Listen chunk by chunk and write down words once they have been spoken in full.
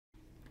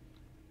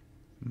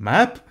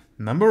Map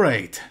number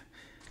 8.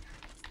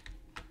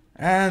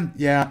 And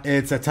yeah,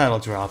 it's a title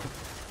drop.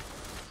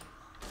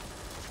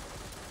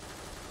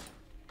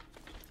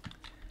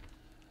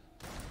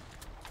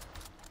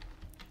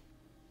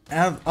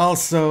 And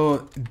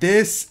also,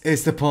 this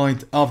is the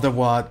point of the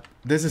WOD.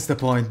 This is the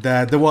point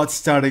that the WOD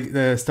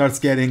starts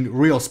getting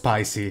real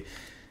spicy.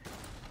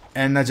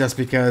 And not just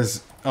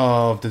because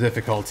of the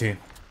difficulty.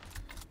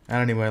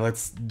 And anyway,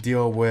 let's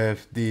deal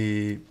with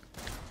the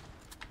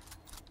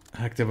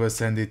Hacktivus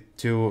and the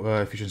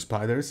 2 fusion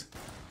spiders.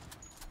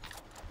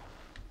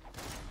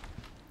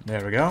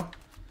 There we go.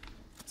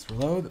 Let's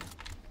reload.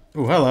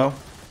 Ooh, hello.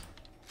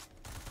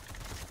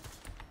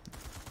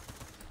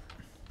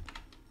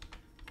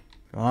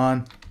 Come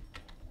on.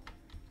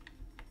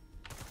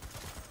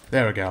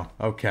 There we go.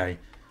 Okay.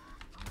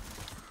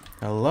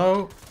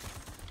 Hello.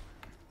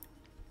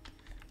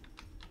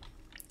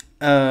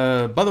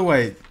 By the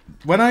way,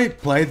 when I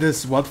played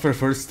this WOD for the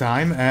first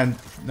time, and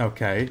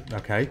okay.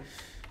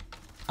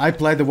 I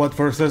played the WOD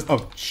first.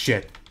 Oh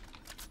shit!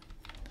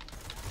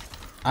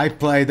 I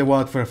played the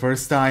WOD for the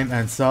first time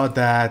and saw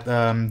that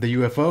the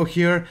UFO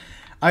here.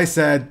 I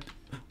said,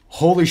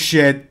 "Holy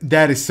shit,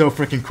 that is so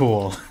freaking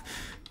cool!"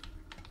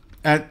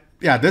 And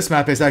yeah, this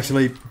map is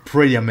actually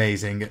pretty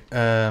amazing.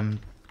 But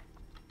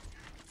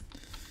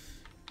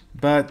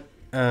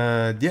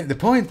yeah, the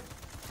point.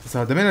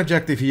 So the main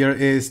objective here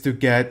is to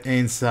get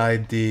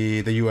inside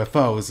the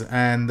UFOs,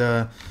 and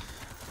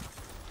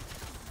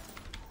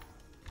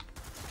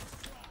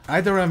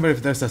I don't remember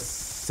if there's a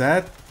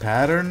set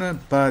pattern,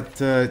 but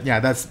yeah,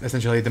 that's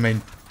essentially the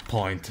main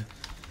point.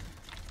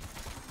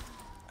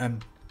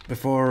 And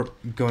before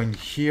going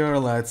here,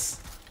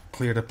 let's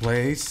clear the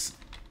place.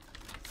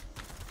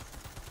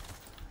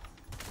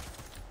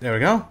 There we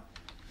go.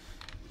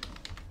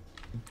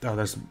 Oh,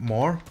 there's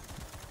more.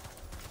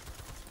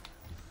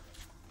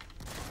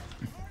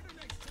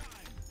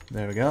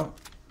 There we go.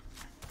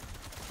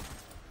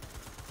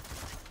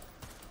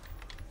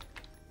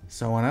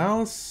 Someone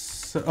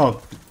else? Oh,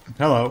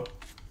 hello.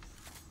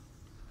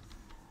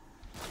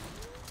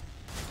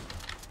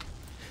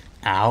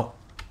 Ow.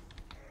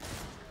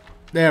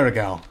 There we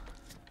go.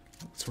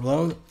 Let's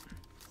reload.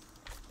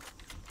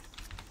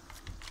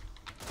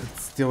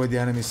 Let's deal with the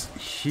enemies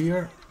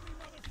here.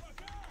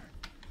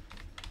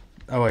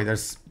 Oh wait,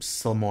 there's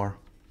still more.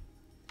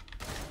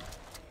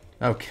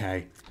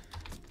 Okay.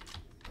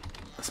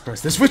 Let's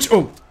press the switch.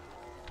 Oh!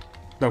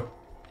 No.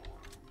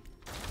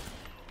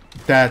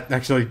 That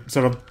actually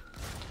sort of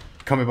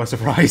caught me by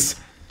surprise.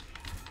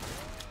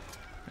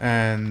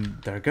 And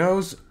there it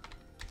goes.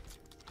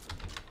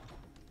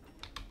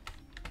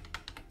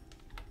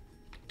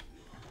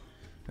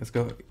 Let's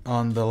go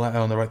on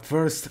the right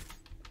first.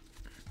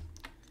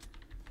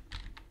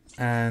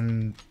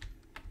 And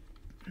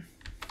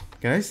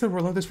can I still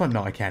reload this one?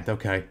 No, I can't.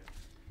 Okay.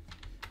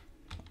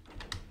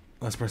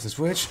 Let's press the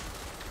switch.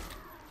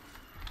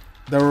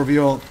 They'll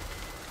reveal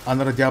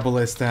another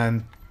Diabolist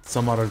and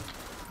some other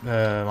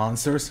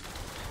monsters.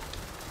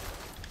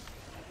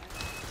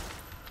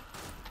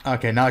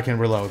 Okay, now I can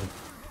reload.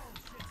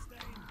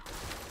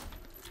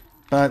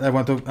 But I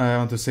want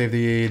to save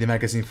the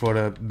magazine for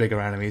the bigger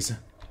enemies.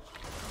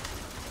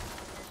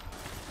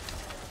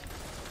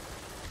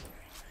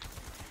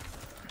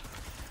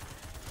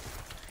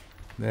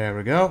 There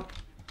we go.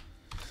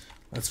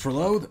 Let's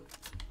reload.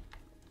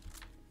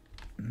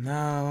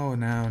 No.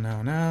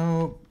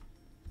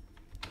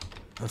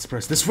 Let's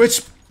press the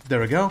switch. There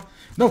we go.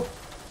 No.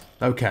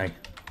 Okay.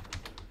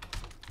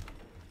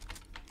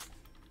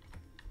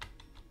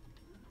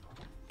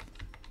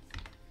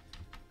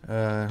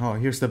 Oh,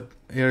 here's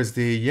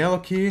the yellow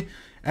key,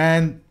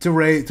 and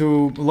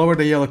to lower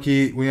the yellow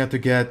key, we have to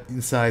get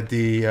inside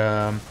the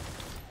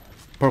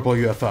purple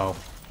UFO.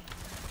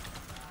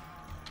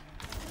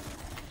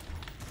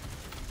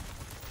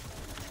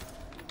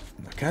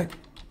 Okay.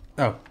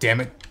 Oh, damn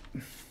it.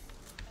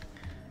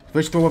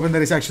 Switch to a weapon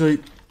that is actually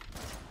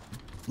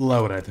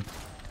loaded.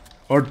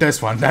 Or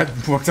this one,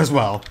 that works as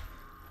well.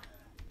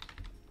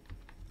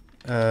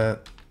 Okay,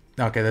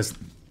 there's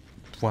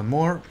one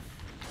more.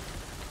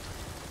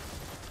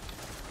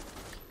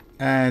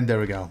 And there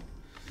we go.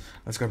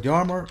 Let's grab the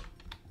armor.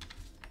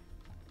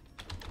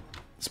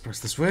 Let's press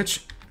the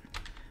switch.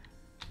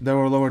 That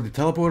will lower the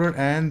teleporter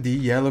and the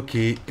yellow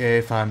key,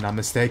 if I'm not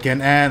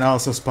mistaken. And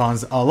also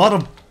spawns a lot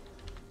of...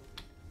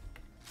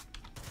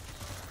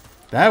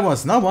 That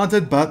was not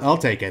wanted, but I'll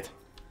take it.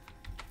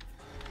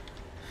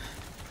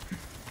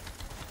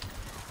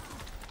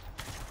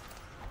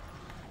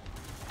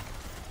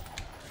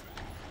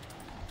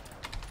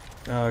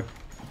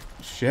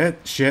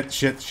 Shit.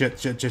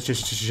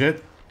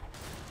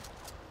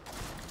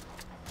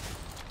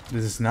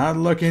 This is not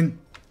looking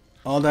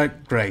all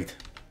that great.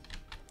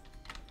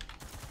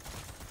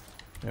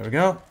 There we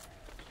go.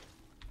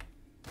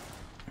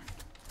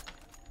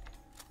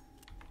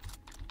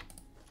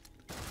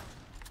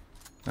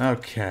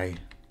 Okay.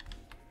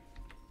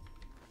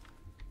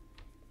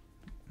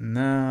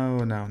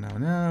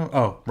 No.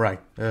 Oh, right.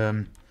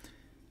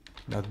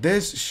 Now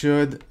this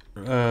should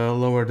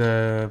lower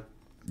the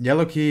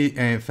yellow key,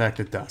 and in fact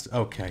it does.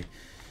 Okay.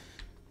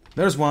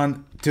 There's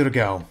one, two to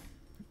go.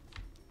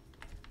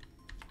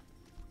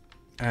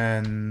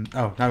 And,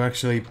 oh, now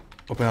actually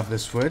open up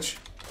this switch.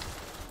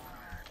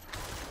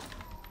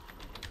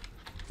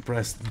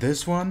 Press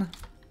this one.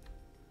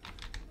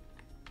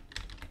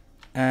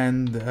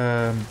 And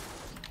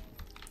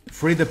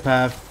free the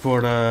path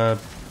for the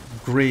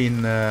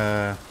green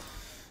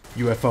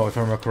UFO, if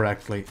I remember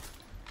correctly.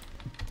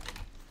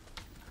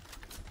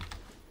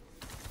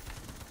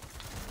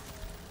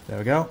 There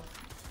we go.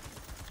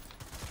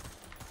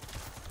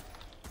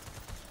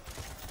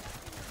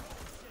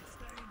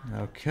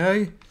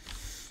 Okay.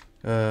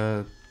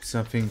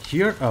 Something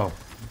here. Oh,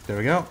 there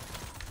we go.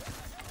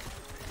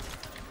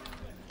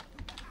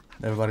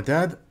 Everybody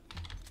dead.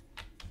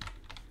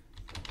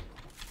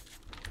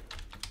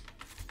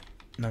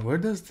 Now, where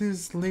does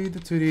this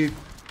lead to the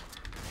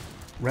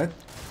red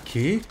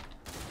key?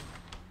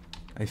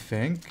 I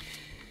think.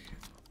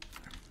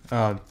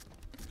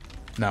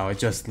 No, it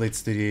just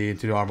leads to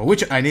the armor,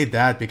 which I need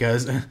that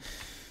because.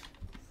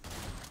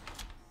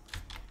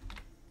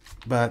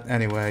 But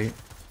anyway,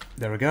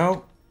 there we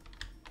go.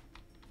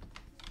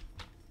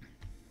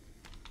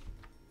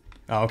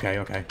 Oh, okay,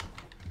 okay.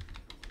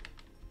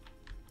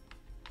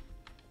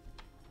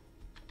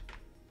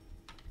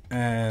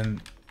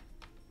 And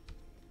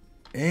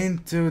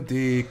into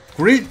the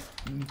green.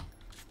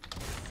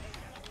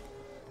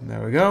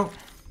 There we go.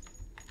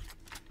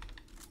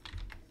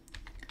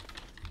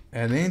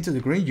 And into the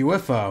green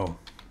UFO.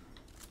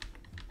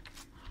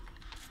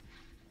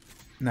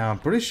 Now, I'm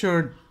pretty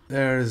sure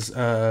there's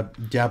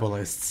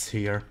Diabolists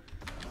here.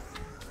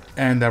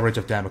 And a Ridge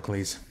of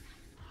Damocles.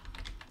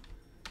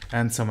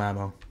 And some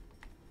ammo.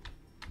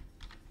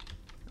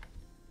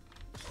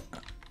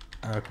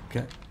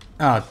 Okay.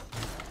 Oh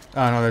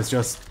no, that's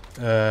just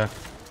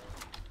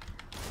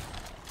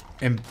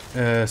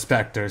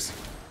specters.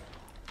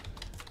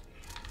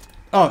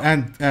 Oh,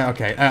 and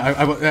okay,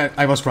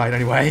 I was right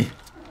anyway.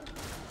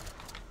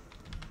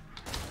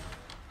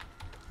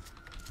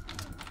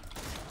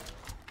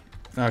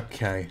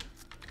 Okay.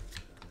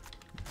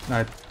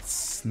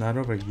 That's not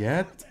over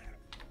yet.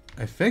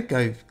 I think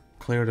I've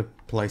cleared the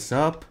place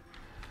up.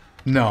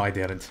 No, I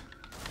didn't.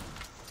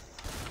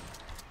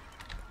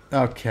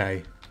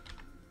 Okay.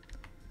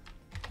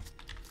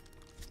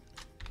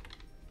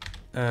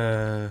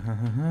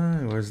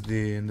 Where's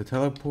the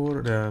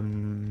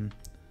teleporter?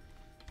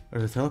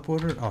 Where's the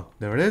teleporter? Oh,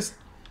 there it is.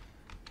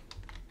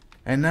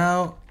 And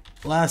now,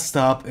 last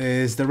stop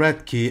is the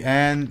red key,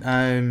 and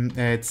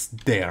it's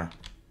there.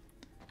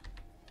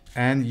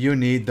 And you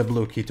need the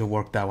blue key to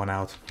work that one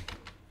out.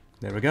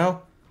 There we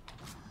go.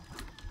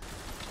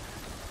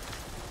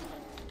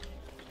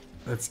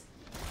 Let's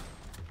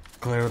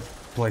clear the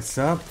place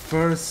up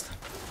first.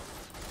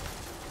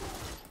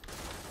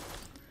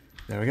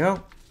 There we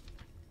go.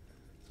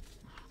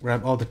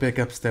 Grab all the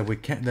pickups that we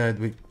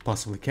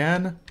possibly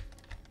can.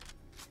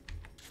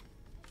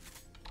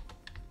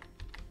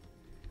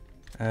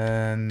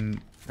 And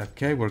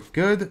okay, we're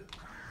good.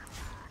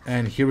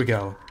 And here we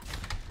go.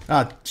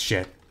 Ah,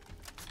 shit.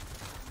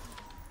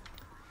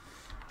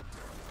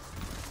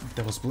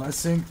 Devil's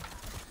Blessing.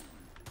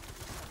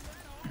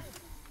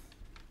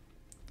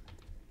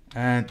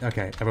 And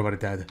okay, everybody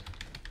dead.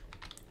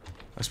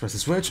 Let's press the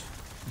switch.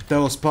 That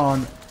will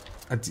spawn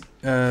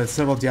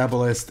several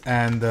Diabolists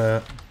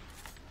and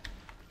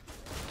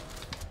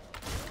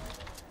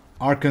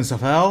Archons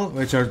of Hell,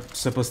 which are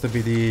supposed to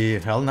be the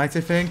Hell Knights,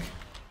 I think.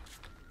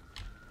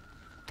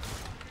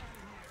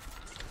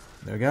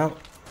 There we go.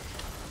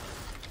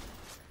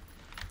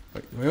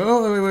 Wait.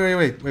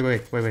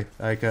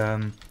 Like,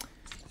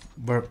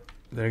 where?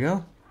 There you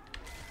go.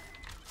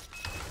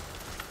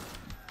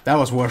 That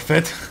was worth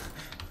it.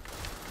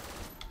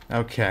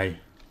 Okay.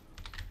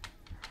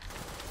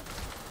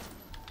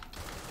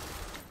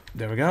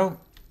 There we go.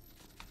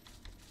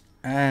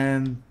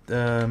 And,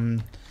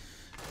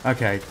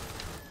 okay.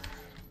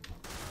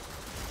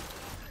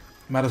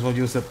 Might as well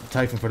use the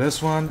Typhon for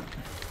this one.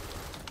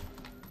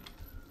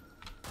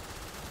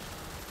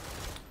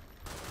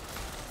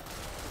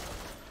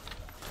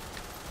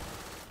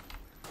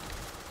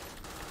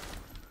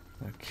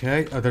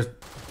 Okay, oh, there's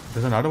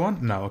another one?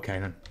 No, okay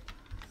then.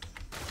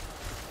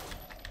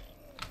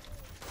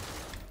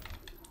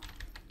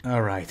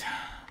 Alright.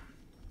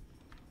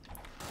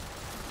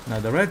 Now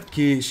the red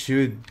key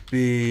should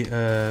be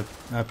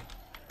up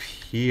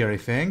here, I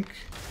think.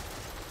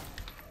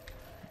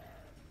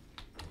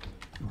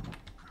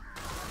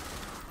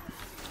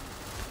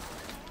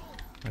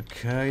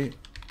 Okay.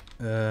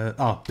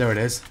 Oh, there it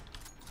is.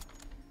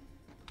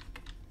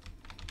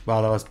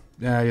 Well, that was...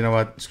 Yeah, you know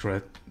what? Screw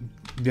it.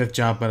 If you have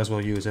jump, might as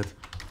well use it.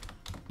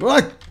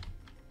 What?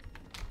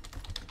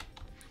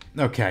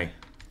 Okay.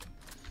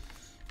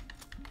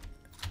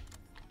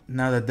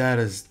 Now that that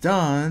is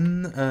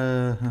done,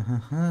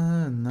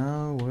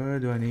 now where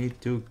do I need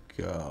to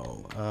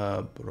go?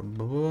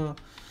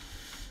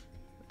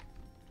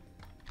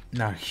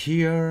 Now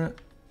here,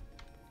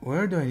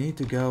 where do I need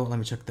to go? Let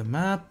me check the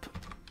map.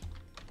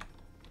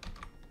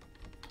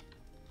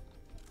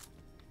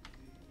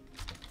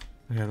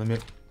 Okay, let me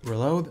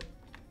reload.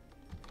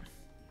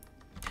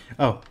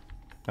 Oh,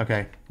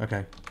 okay,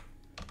 okay.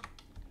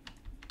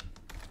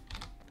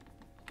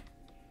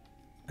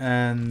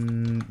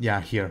 And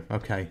yeah, here,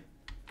 okay.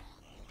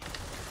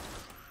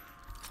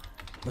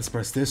 Let's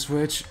press this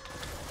switch.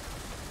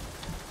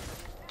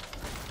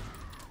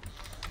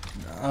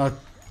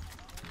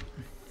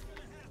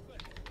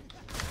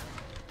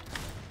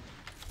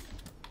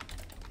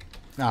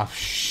 Oh,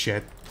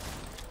 shit.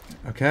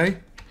 Okay.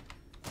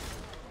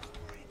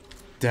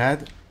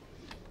 Dead.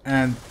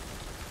 And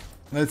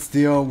let's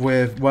deal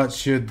with what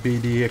should be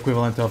the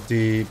equivalent of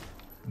the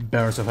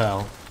Barons of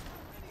Hell.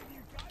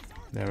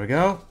 There we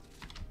go.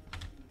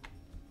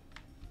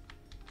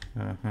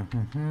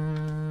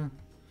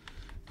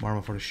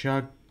 Marble for the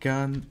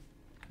shotgun.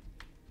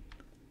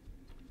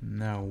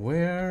 Now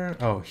where?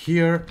 Oh,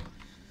 here.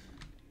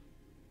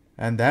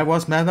 And that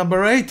was map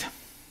number 8.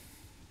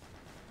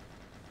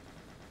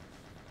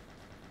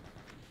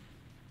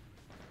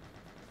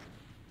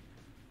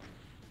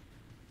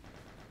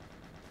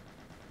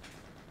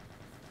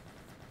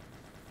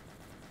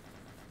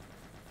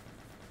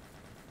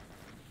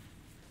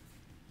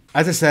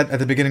 As I said at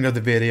the beginning of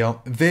the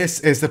video, this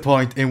is the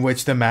point in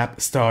which the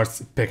map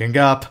starts picking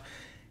up,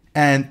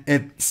 and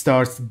it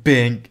starts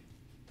being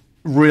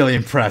really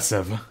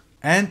impressive.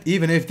 And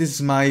even if this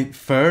is my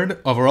third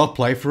overall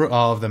playthrough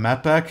of the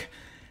map pack,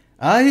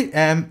 I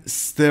am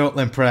still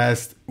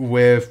impressed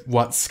with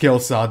what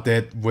Skillsaw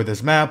did with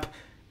this map,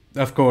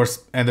 of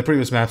course, and the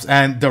previous maps,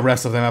 and the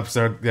rest of the maps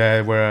that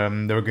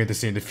we're going to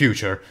see in the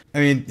future. I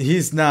mean,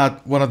 he's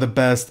not one of the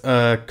best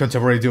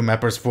contemporary Doom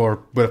mappers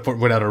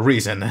without a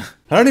reason.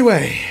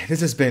 Anyway,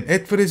 this has been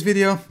it for this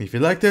video. If you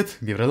liked it,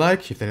 give it a like.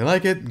 If you didn't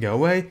like it, go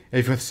away.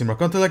 If you want to see more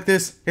content like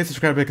this, hit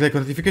subscribe and click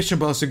on the notification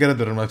bell so you get a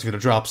notification when the video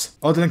drops.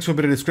 All the links will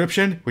be in the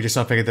description, which is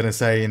something I didn't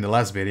say in the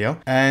last video.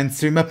 And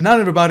see you map 9,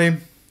 everybody.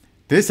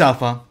 This is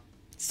Alpha,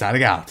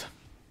 signing out.